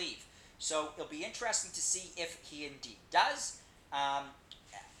his sleeve. So it'll be interesting to see if he indeed does. I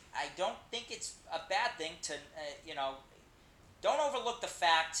don't think it's a bad thing to, don't overlook the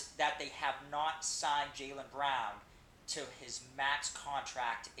fact that they have not signed Jaylen Brown to his max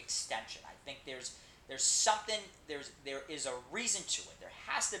contract extension. I think there's something, there is a reason to it. There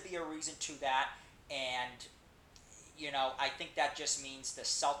has to be a reason to that, and I think that just means the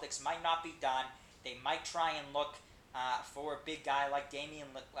Celtics might not be done. They might try and look for a big guy like Damian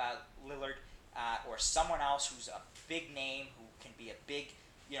Lillard or someone else who's a big name, who can be a big,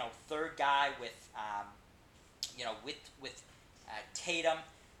 third guy with Tatum.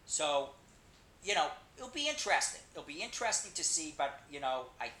 So, it'll be interesting. It'll be interesting to see, but,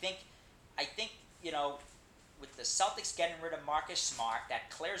 I think, with the Celtics getting rid of Marcus Smart, that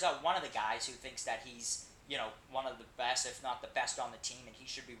clears out one of the guys who thinks that he's, one of the best, if not the best on the team, and he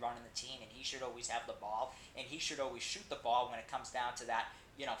should be running the team, and he should always have the ball, and he should always shoot the ball when it comes down to that,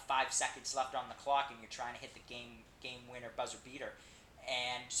 5 seconds left on the clock, and you're trying to hit the game winner buzzer beater.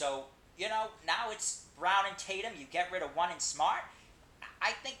 And so, now it's Brown and Tatum. You get rid of one and Smart.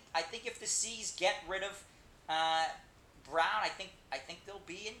 I think if the C's get rid of Brown, I think they'll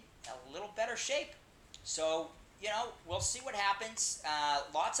be in a little better shape. So, we'll see what happens.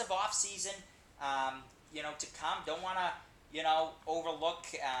 Lots of off season, to come. Don't want to, overlook,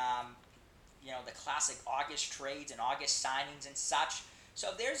 the classic August trades and August signings and such.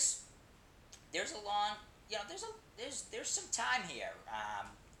 So there's a long, there's some time here,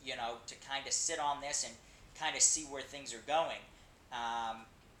 to kind of sit on this and kind of see where things are going.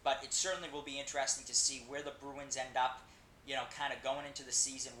 But it certainly will be interesting to see where the Bruins end up, kind of going into the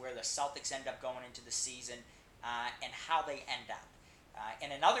season, where the Celtics end up going into the season, and how they end up.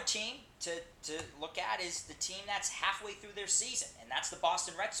 And another team to look at is the team that's halfway through their season, and that's the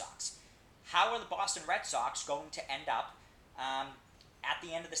Boston Red Sox. How are the Boston Red Sox going to end up at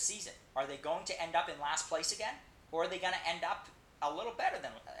the end of the season? Are they going to end up in last place again? Or are they going to end up a little better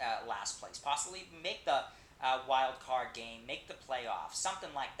than last place? Possibly make the wild card game, make the playoffs,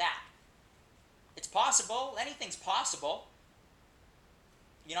 something like that. It's possible. Anything's possible.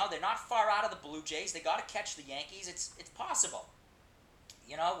 They're not far out of the Blue Jays. They got to catch the Yankees. It's possible.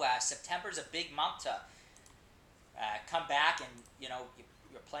 September's a big month to come back and,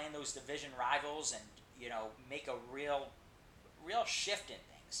 you're playing those division rivals and, make a real shift in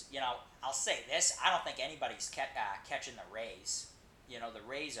things. I'll say this. I don't think anybody's catching the Rays. The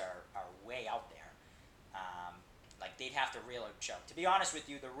Rays are way out there. They'd have to really choke. To be honest with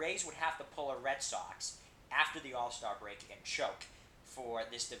you, the Rays would have to pull a Red Sox after the All-Star break and choke for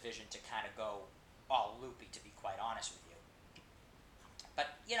this division to kind of go all loopy, to be quite honest with you. But,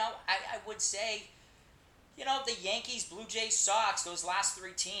 I would say, the Yankees, Blue Jays, Sox, those last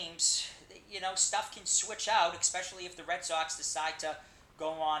three teams, stuff can switch out, especially if the Red Sox decide to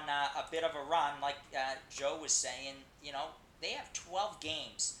go on a bit of a run. Like Joe was saying, they have 12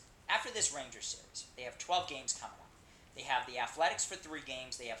 games. After this Rangers series, they have 12 games coming up. They have the Athletics for 3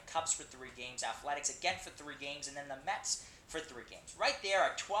 games, they have Cubs for 3 games, Athletics again for 3 games, and then the Mets for 3 games. Right there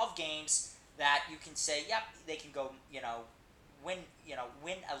are 12 games that you can say, yep, they can go, win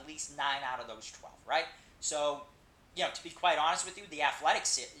at least 9 out of those 12, right? So, to be quite honest with you, the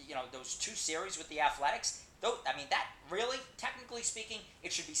Athletics, those 2 series with the Athletics, that really, technically speaking,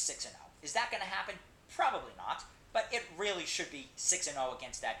 it should be 6-0. Is that going to happen? Probably not, but it really should be 6-0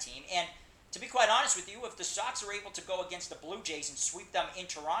 against that team. And to be quite honest with you, if the Sox are able to go against the Blue Jays and sweep them in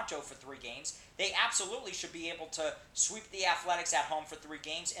Toronto for 3 games, they absolutely should be able to sweep the Athletics at home for 3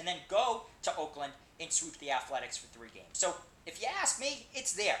 games and then go to Oakland and sweep the Athletics for 3 games. So if you ask me,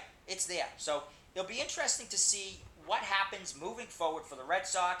 it's there. It's there. So it'll be interesting to see what happens moving forward for the Red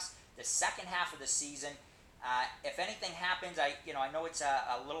Sox, the second half of the season. If anything happens, I know it's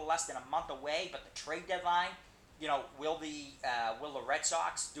a little less than a month away, but the trade deadline, will the Red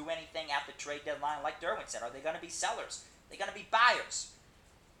Sox do anything at the trade deadline? Like Derwin said, are they going to be sellers? Are they going to be buyers?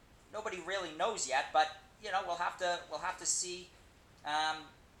 Nobody really knows yet, but we'll have to see,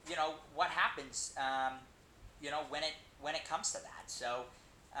 what happens, when it comes to that.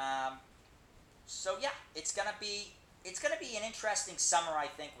 So, yeah, it's gonna be an interesting summer, I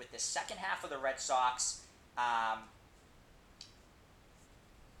think, with the second half of the Red Sox.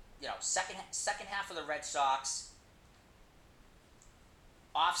 Second half of the Red Sox.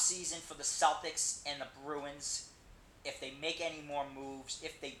 Off season for the Celtics and the Bruins. If they make any more moves,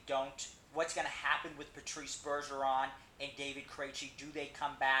 if they don't, what's going to happen with Patrice Bergeron and David Krejci? Do they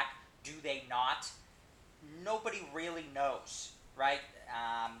come back? Do they not? Nobody really knows, right?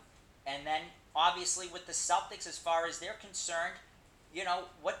 And then, obviously, with the Celtics, as far as they're concerned,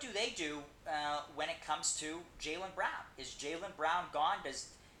 what do they do when it comes to Jaylen Brown? Is Jaylen Brown gone? Does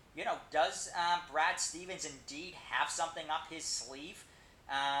Brad Stevens indeed have something up his sleeve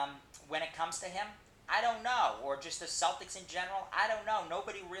when it comes to him? I don't know. Or just the Celtics in general? I don't know.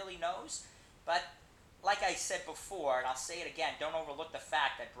 Nobody really knows. But like I said before, and I'll say it again, don't overlook the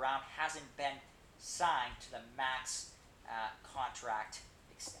fact that Brown hasn't been signed to the max contract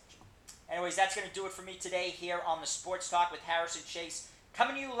extension. Anyways, that's going to do it for me today here on the Sports Talk with Harrison Chase.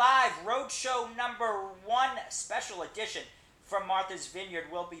 Coming to you live, Roadshow number 1, special edition from Martha's Vineyard.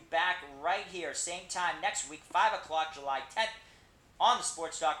 We'll be back right here, same time next week, 5 o'clock, July 10th, on the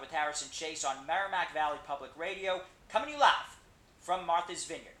Sports Talk with Harrison Chase on Merrimack Valley Public Radio. Coming to you live from Martha's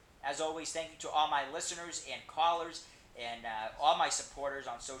Vineyard. As always, thank you to all my listeners and callers and all my supporters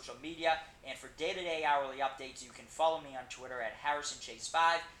on social media. And for day-to-day hourly updates, you can follow me on Twitter at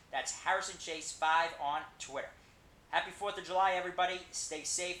HarrisonChase5. That's Harrison Chase 5 on Twitter. Happy 4th of July, everybody. Stay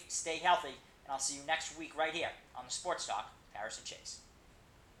safe, stay healthy, and I'll see you next week right here on the Sports Talk, Harrison Chase.